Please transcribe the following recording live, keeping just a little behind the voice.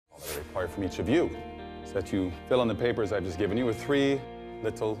require from each of you is that you fill in the papers I've just given you with 3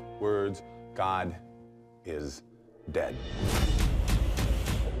 little words: God is dead.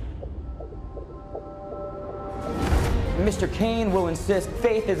 Mr. Kane will insist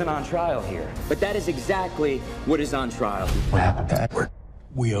faith isn't on trial here. But that is exactly what is on trial. What happened to Edward?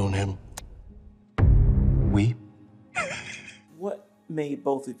 We own him. We? What made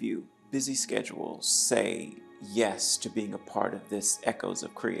both of you, busy schedules, say yes to being a part of this Echoes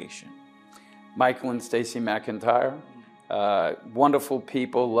of Creation? Michael and Stacy McIntyre, wonderful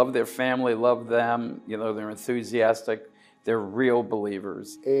people, love their family, love them. You know, they're enthusiastic. They're real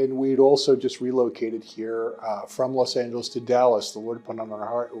believers. And we'd also just relocated here from Los Angeles to Dallas. The Lord put on our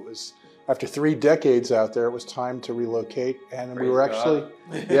heart. It was, after 3 decades out there, it was time to relocate. And we were actually,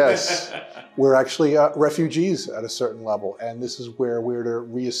 yes, we're actually refugees at a certain level. And this is where we're to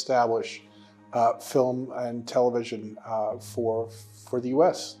reestablish film and television for the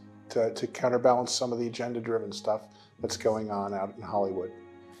U.S. to counterbalance some of the agenda-driven stuff that's going on out in Hollywood.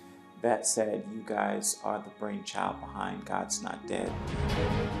 That said, you guys are the brainchild behind God's Not Dead.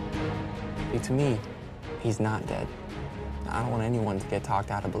 To me, he's not dead. I don't want anyone to get talked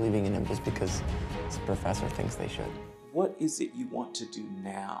out of believing in him just because his professor thinks they should. What is it you want to do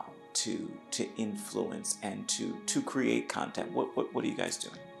now to influence and to create content? What are you guys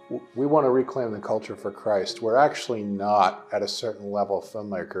doing? We want to reclaim the culture for Christ. We're actually not, at a certain level,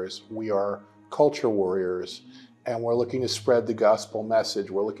 filmmakers. We are culture warriors. And we're looking to spread the gospel message.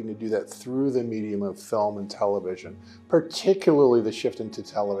 We're looking to do that through the medium of film and television, particularly the shift into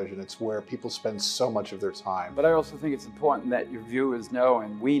television. It's where people spend so much of their time. But I also think it's important that your viewers know,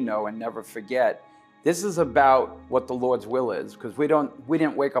 and we know, and never forget, this is about what the Lord's will is, because we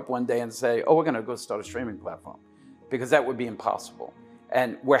didn't wake up one day and say, oh, we're going to go start a streaming platform, because that would be impossible.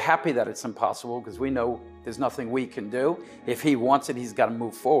 And we're happy that it's impossible because we know there's nothing we can do. If he wants it, he's got to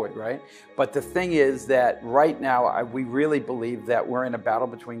move forward, right? But the thing is that right now, we really believe that we're in a battle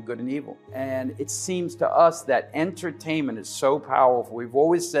between good and evil. And it seems to us that entertainment is so powerful. We've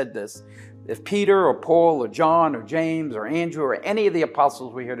always said this. If Peter or Paul or John or James or Andrew or any of the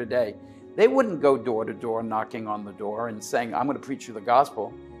apostles we hear today, they wouldn't go door to door knocking on the door and saying, I'm going to preach you the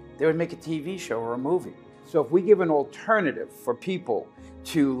gospel. They would make a TV show or a movie. So if we give an alternative for people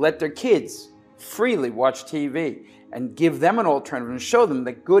to let their kids freely watch TV and give them an alternative and show them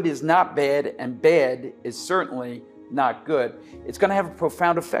that good is not bad and bad is certainly not good, it's going to have a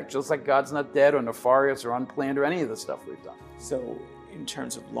profound effect, just like God's Not Dead or Nefarious or Unplanned or any of the stuff we've done. So in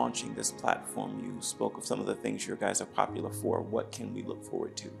terms of launching this platform, you spoke of some of the things you guys are popular for. What can we look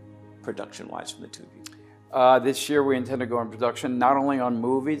forward to production-wise from the two of you? This year we intend to go in production not only on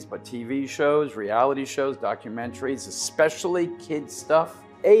movies, but TV shows, reality shows, documentaries, especially kids stuff.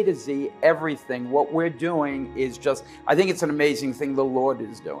 A to Z, everything. What we're doing is just, I think it's an amazing thing the Lord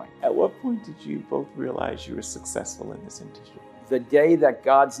is doing. At what point did you both realize you were successful in this industry? The day that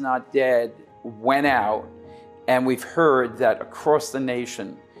God's Not Dead went out, and we've heard that across the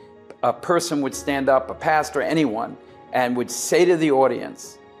nation, a person would stand up, a pastor, anyone, and would say to the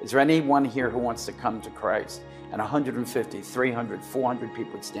audience, is there anyone here who wants to come to Christ? And 150, 300, 400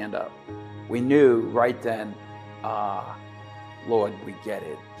 people would stand up. We knew right then, Lord, we get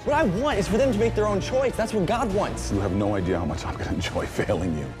it. What I want is for them to make their own choice. That's what God wants. You have no idea how much I'm going to enjoy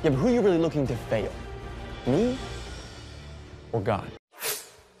failing you. Yeah, but who are you really looking to fail? Me or God?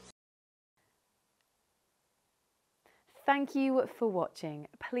 Thank you for watching.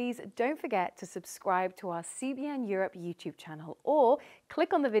 Please don't forget to subscribe to our CBN Europe YouTube channel or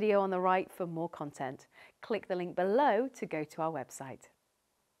click on the video on the right for more content. Click the link below to go to our website.